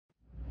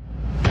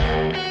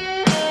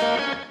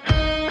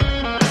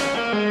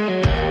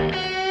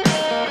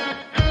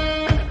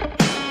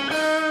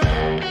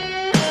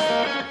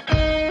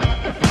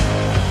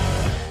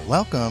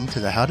Welcome to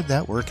the How Did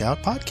That Work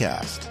Out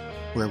podcast,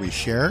 where we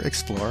share,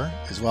 explore,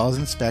 as well as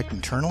inspect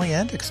internally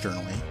and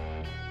externally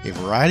a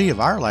variety of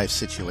our life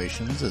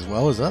situations as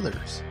well as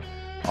others,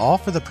 all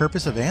for the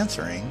purpose of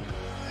answering,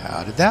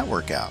 how did that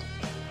work out?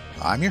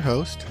 I'm your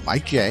host,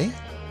 Mike J.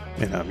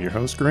 And I'm your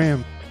host,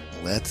 Graham.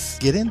 Let's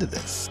get into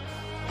this.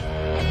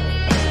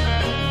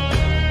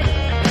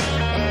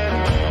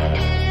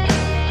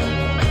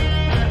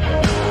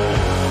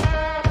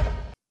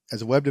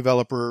 As a web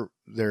developer,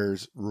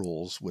 there's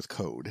rules with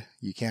code.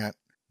 You can't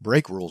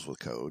break rules with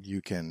code.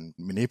 You can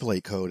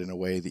manipulate code in a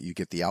way that you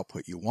get the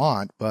output you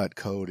want, but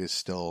code is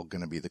still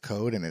going to be the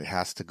code, and it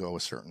has to go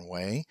a certain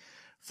way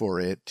for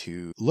it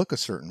to look a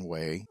certain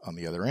way on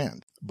the other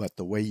end. But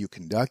the way you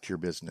conduct your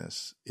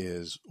business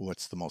is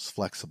what's the most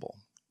flexible.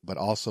 But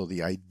also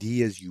the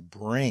ideas you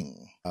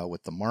bring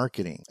with the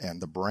marketing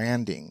and the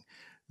branding,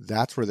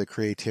 that's where the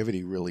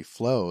creativity really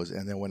flows.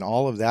 And then when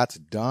all of that's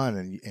done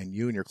and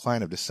you and your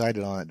client have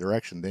decided on that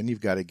direction, then you've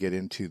got to get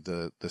into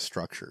the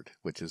structured,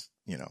 which is,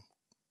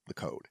 the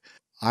code.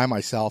 I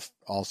myself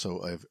also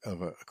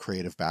of a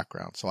creative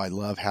background, so I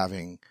love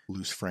having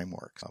loose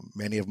frameworks.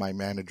 Many of my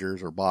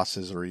managers or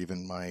bosses or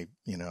even my,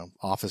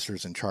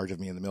 officers in charge of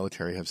me in the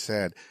military have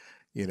said,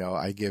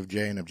 I give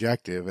Jay an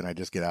objective and I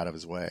just get out of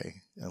his way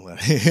and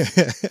let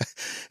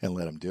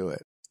him do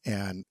it.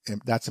 And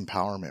that's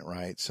empowerment,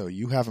 right? So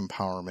you have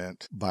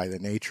empowerment by the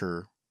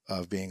nature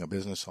of being a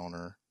business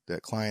owner,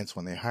 that clients,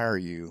 when they hire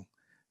you,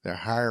 they're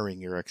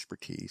hiring your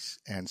expertise.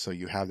 And so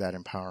you have that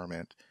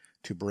empowerment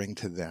to bring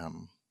to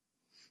them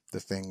the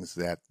things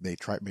that they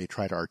may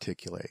try to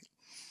articulate.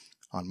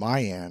 On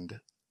my end,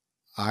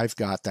 I've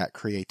got that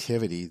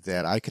creativity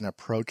that I can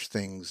approach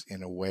things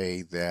in a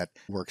way that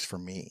works for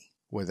me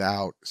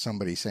without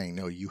somebody saying,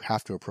 no, you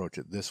have to approach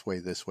it this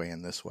way,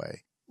 and this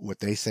way. What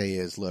they say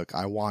is, look,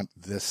 I want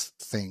this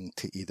thing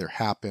to either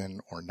happen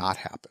or not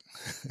happen.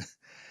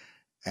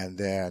 And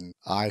then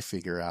I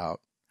figure out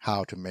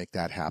how to make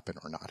that happen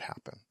or not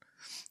happen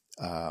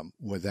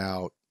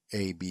without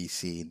A, B,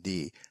 C, and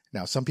D.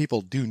 Now, some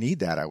people do need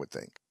that, I would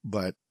think,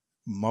 but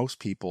most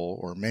people,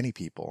 or many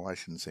people, I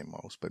shouldn't say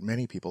most, but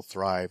many people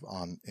thrive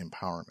on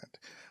empowerment,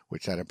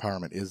 which that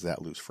empowerment is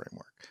that loose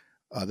framework.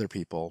 Other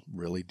people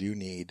really do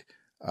need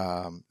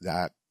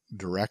that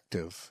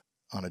directive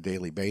on a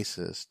daily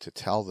basis to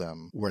tell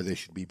them where they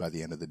should be by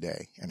the end of the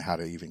day and how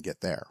to even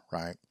get there,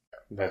 right?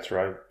 That's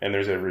right. And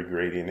there's every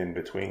gradient in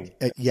between.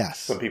 Yes.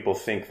 Some people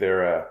think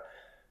they're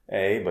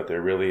A, but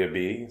they're really a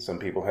B. Some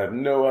people have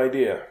no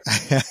idea.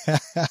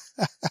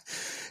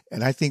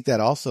 And I think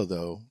that also,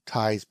 though,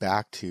 ties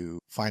back to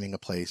finding a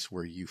place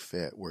where you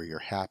fit, where you're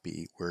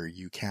happy, where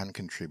you can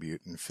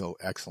contribute and feel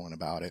excellent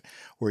about it,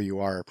 where you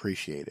are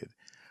appreciated.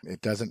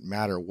 It doesn't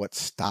matter what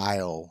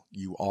style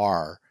you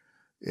are.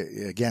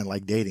 Again,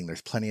 like dating,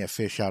 there's plenty of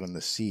fish out in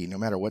the sea. No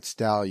matter what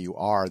style you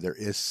are, there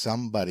is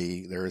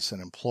an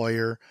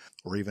employer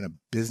or even a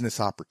business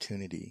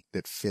opportunity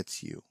that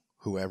fits you,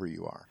 whoever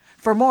you are.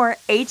 For more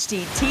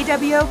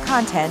HDTWO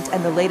content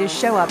and the latest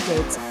show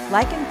updates,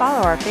 like and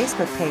follow our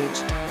Facebook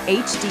page,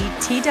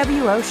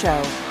 HDTWO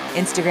Show,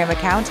 Instagram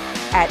account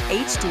at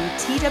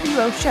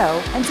HDTWO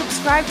Show, and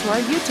subscribe to our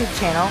YouTube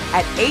channel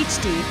at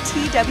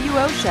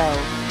HDTWO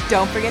Show.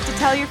 Don't forget to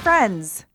tell your friends.